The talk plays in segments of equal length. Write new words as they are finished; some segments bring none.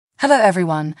Hello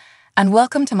everyone, and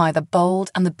welcome to my The Bold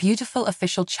and the Beautiful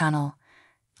official channel.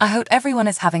 I hope everyone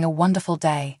is having a wonderful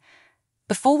day.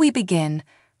 Before we begin,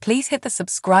 please hit the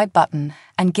subscribe button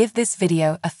and give this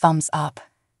video a thumbs up.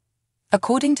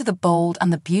 According to The Bold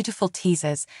and the Beautiful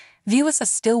teasers, viewers are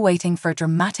still waiting for a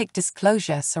dramatic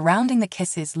disclosure surrounding the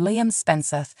kisses Liam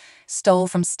Spencer stole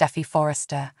from Steffy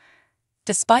Forrester.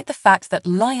 Despite the fact that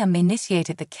Liam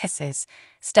initiated the kisses,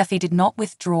 Steffy did not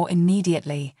withdraw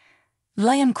immediately.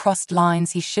 Liam crossed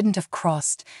lines he shouldn't have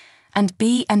crossed, and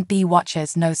B&B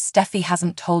watchers know Steffy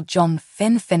hasn't told John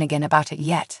Finnegan about it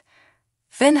yet.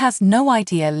 Finn has no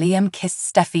idea Liam kissed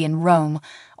Steffy in Rome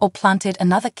or planted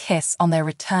another kiss on their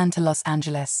return to Los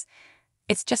Angeles.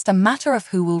 It's just a matter of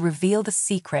who will reveal the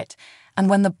secret and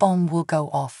when the bomb will go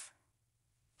off.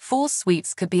 Fall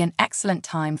sweeps could be an excellent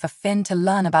time for Finn to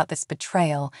learn about this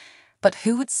betrayal, but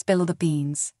who would spill the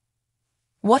beans?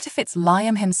 What if it's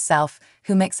Liam himself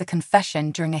who makes a confession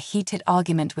during a heated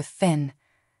argument with Finn?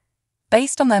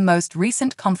 Based on their most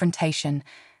recent confrontation,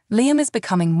 Liam is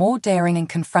becoming more daring in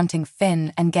confronting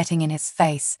Finn and getting in his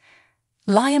face.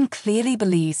 Liam clearly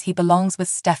believes he belongs with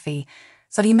Steffy,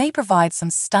 so he may provide some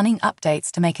stunning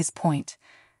updates to make his point.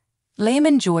 Liam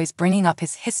enjoys bringing up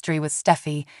his history with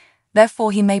Steffy,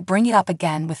 therefore he may bring it up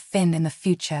again with Finn in the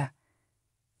future.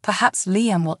 Perhaps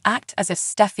Liam will act as if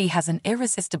Steffy has an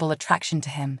irresistible attraction to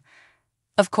him.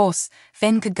 Of course,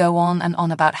 Finn could go on and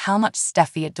on about how much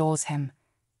Steffy adores him.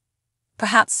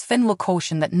 Perhaps Finn will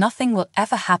caution that nothing will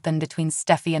ever happen between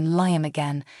Steffy and Liam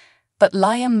again, but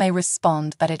Liam may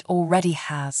respond that it already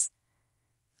has.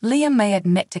 Liam may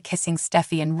admit to kissing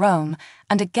Steffy in Rome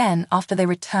and again after they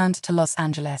returned to Los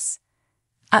Angeles.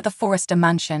 At the Forrester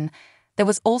mansion, there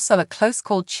was also a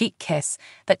close-called cheek kiss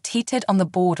that teetered on the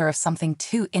border of something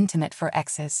too intimate for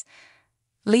exes.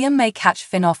 Liam may catch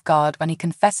Finn off guard when he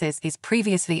confesses these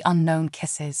previously unknown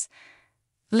kisses.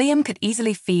 Liam could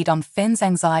easily feed on Finn's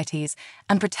anxieties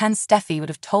and pretend Steffy would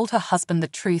have told her husband the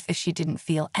truth if she didn't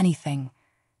feel anything.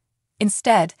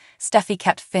 Instead, Steffy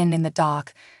kept Finn in the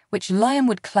dark, which Liam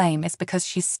would claim is because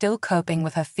she's still coping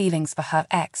with her feelings for her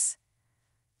ex.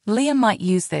 Liam might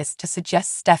use this to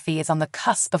suggest Steffy is on the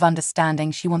cusp of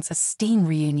understanding she wants a Steen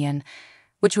reunion,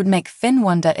 which would make Finn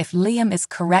wonder if Liam is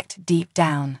correct deep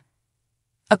down.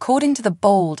 According to The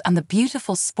Bold and the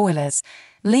Beautiful spoilers,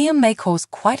 Liam may cause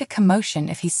quite a commotion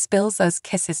if he spills those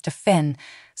kisses to Finn,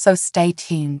 so stay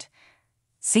tuned.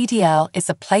 CDL is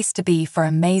a place to be for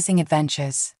amazing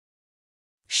adventures.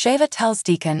 Shayla tells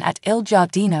Deacon at Il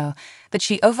Giardino that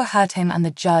she overheard him and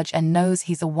the judge and knows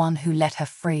he's the one who let her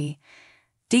free.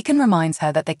 Deacon reminds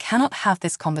her that they cannot have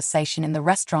this conversation in the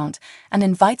restaurant and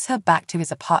invites her back to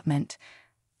his apartment.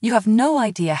 "You have no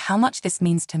idea how much this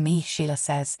means to me," Sheila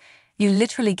says. "You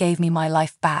literally gave me my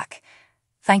life back.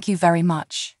 Thank you very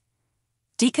much."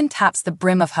 Deacon taps the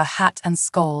brim of her hat and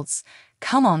scolds,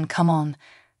 Come on, come on."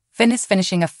 Finn is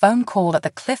finishing a phone call at the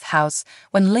Cliff House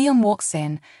when Liam walks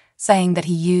in, saying that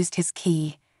he used his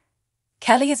key.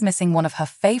 Kelly is missing one of her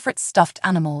favorite stuffed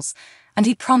animals, and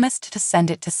he promised to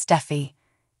send it to Steffy.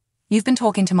 "You've been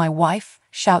talking to my wife?"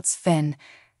 shouts Finn.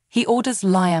 He orders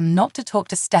Liam not to talk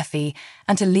to Steffy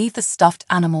and to leave the stuffed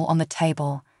animal on the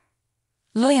table.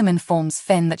 Liam informs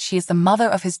Finn that she is the mother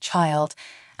of his child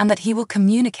and that he will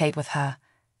communicate with her.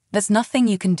 There's nothing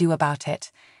you can do about it.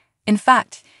 In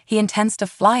fact, he intends to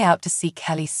fly out to see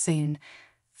Kelly soon.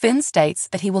 Finn states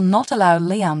that he will not allow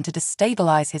Liam to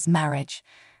destabilize his marriage.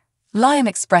 Liam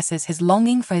expresses his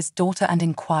longing for his daughter and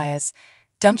inquires,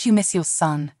 "Don't you miss your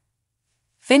son?"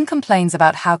 Finn complains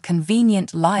about how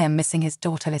convenient Liam missing his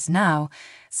daughter is now,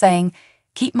 saying,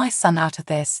 "Keep my son out of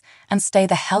this and stay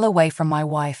the hell away from my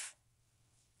wife."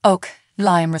 "Ok,"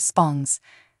 Liam responds.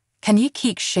 "Can you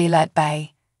keep Sheila at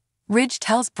bay?" Ridge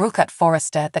tells Brooke at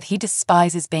Forrester that he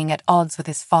despises being at odds with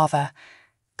his father.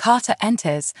 Carter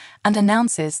enters and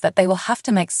announces that they will have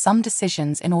to make some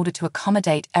decisions in order to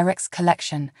accommodate Eric's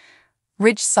collection.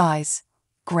 Ridge sighs.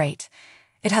 "Great.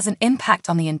 It has an impact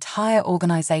on the entire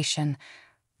organization.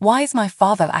 Why is my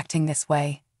father acting this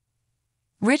way?"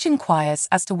 Ridge inquires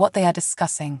as to what they are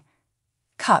discussing.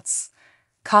 Cuts.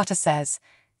 Carter says,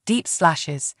 "Deep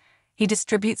slashes." He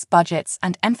distributes budgets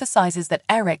and emphasizes that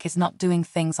Eric is not doing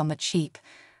things on the cheap.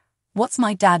 "What's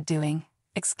my dad doing?"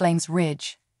 exclaims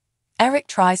Ridge. Eric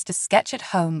tries to sketch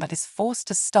at home but is forced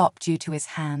to stop due to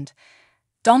his hand.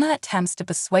 Donna attempts to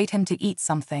persuade him to eat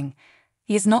something.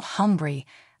 He is not hungry,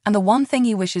 and the one thing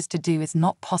he wishes to do is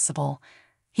not possible.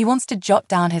 He wants to jot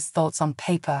down his thoughts on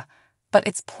paper, but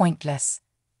it's pointless.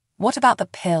 "What about the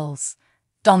pills?"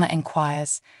 Donna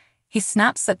inquires. He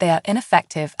snaps that they are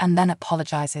ineffective and then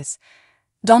apologizes.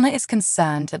 Donna is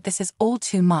concerned that this is all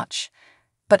too much.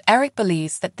 But Eric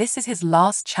believes that this is his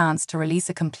last chance to release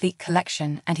a complete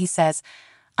collection, and he says,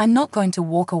 "I'm not going to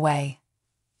walk away."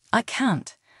 "I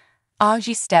can't."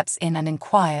 RG steps in and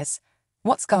inquires,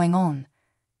 "What's going on?"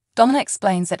 Donna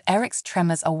explains that Eric's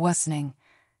tremors are worsening.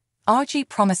 RG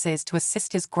promises to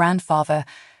assist his grandfather,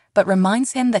 but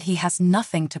reminds him that he has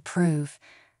nothing to prove.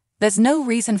 There's no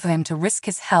reason for him to risk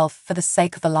his health for the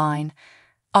sake of the line.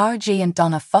 RG and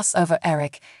Donna fuss over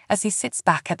Eric as he sits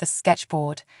back at the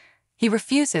sketchboard. He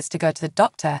refuses to go to the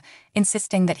doctor,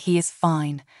 insisting that he is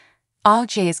fine.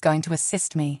 "RG is going to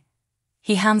assist me."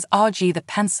 He hands RG the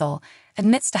pencil,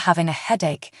 admits to having a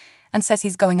headache, and says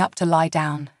he's going up to lie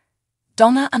down.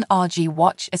 Donna and RG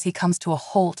watch as he comes to a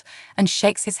halt and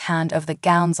shakes his hand over the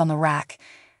gowns on the rack.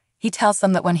 He tells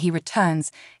them that when he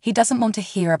returns, he doesn't want to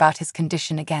hear about his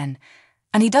condition again,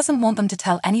 and he doesn't want them to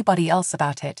tell anybody else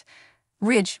about it.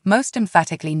 Ridge most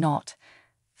emphatically not.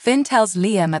 Finn tells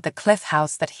Liam at the Cliff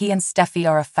House that he and Steffy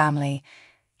are a family.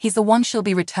 He's the one she'll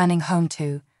be returning home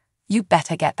to. "You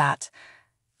better get that."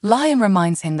 Liam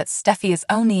reminds him that Steffy is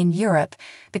only in Europe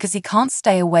because he can't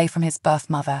stay away from his birth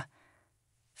mother.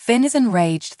 Finn is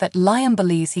enraged that Liam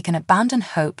believes he can abandon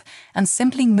hope and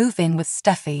simply move in with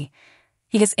Steffy.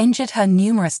 He has injured her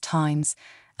numerous times,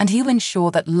 and he'll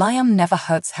ensure that Liam never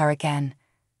hurts her again.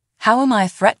 "How am I a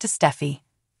threat to Steffy?"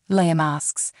 Liam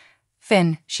asks.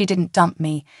 "Finn, she didn't dump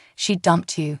me, she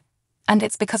dumped you. And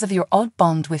it's because of your odd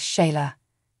bond with Shayla."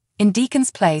 In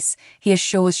Deacon's place, he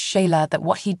assures Shayla that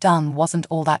what he'd done wasn't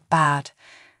all that bad.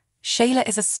 Shayla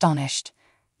is astonished.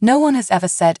 No one has ever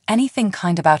said anything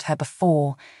kind about her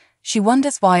before. She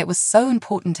wonders why it was so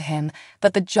important to him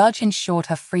that the judge ensured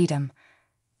her freedom.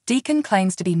 Deacon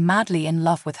claims to be madly in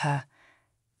love with her.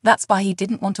 That's why he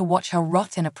didn't want to watch her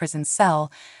rot in a prison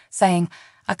cell, saying,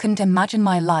 "I couldn't imagine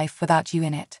my life without you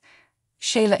in it."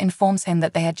 Shayla informs him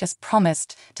that they had just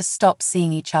promised to stop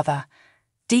seeing each other.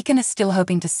 Deacon is still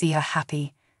hoping to see her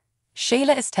happy.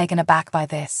 Shayla is taken aback by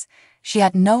this. She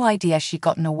had no idea she'd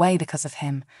gotten away because of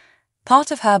him. Part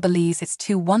of her believes it's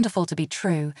too wonderful to be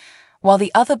true, while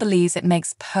the other believes it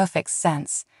makes perfect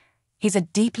sense. He's a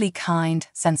deeply kind,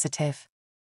 sensitive,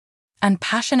 and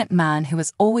passionate man who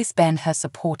has always been her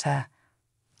supporter.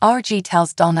 RG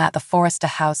tells Donna at the Forrester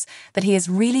house that he is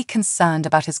really concerned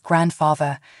about his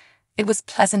grandfather. It was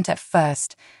pleasant at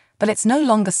first, but it's no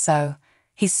longer so.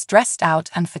 He's stressed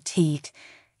out and fatigued.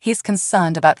 He is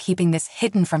concerned about keeping this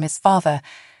hidden from his father,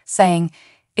 saying,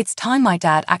 "It's time my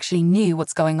dad actually knew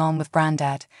what's going on with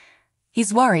Granddad."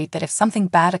 He's worried that if something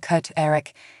bad occurred to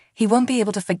Eric, he won't be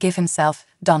able to forgive himself,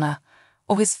 Donna,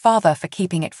 or his father for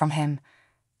keeping it from him.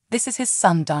 This is his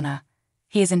son, Donna.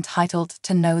 He is entitled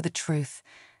to know the truth.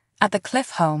 At the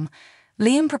Cliff home,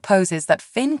 Liam proposes that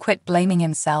Finn quit blaming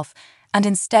himself and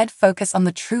instead focus on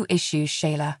the true issue,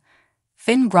 Shayla.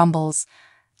 Finn grumbles,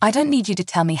 "I don't need you to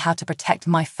tell me how to protect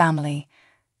my family."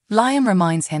 Liam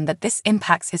reminds him that this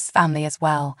impacts his family as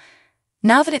well.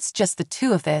 "Now that it's just the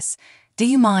two of this, do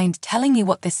you mind telling me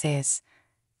what this is?"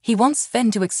 He wants Finn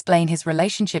to explain his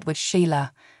relationship with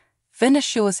Sheila. Finn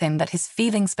assures him that his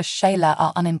feelings for Shayla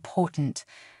are unimportant.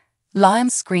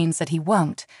 Liam screams that he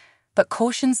won't, but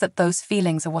cautions that those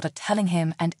feelings are what are telling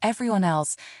him and everyone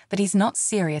else that he's not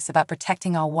serious about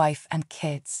protecting our wife and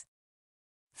kids.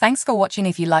 Thanks for watching.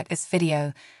 If you liked this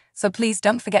video, so please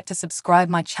don't forget to subscribe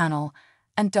my channel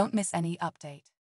and don't miss any update.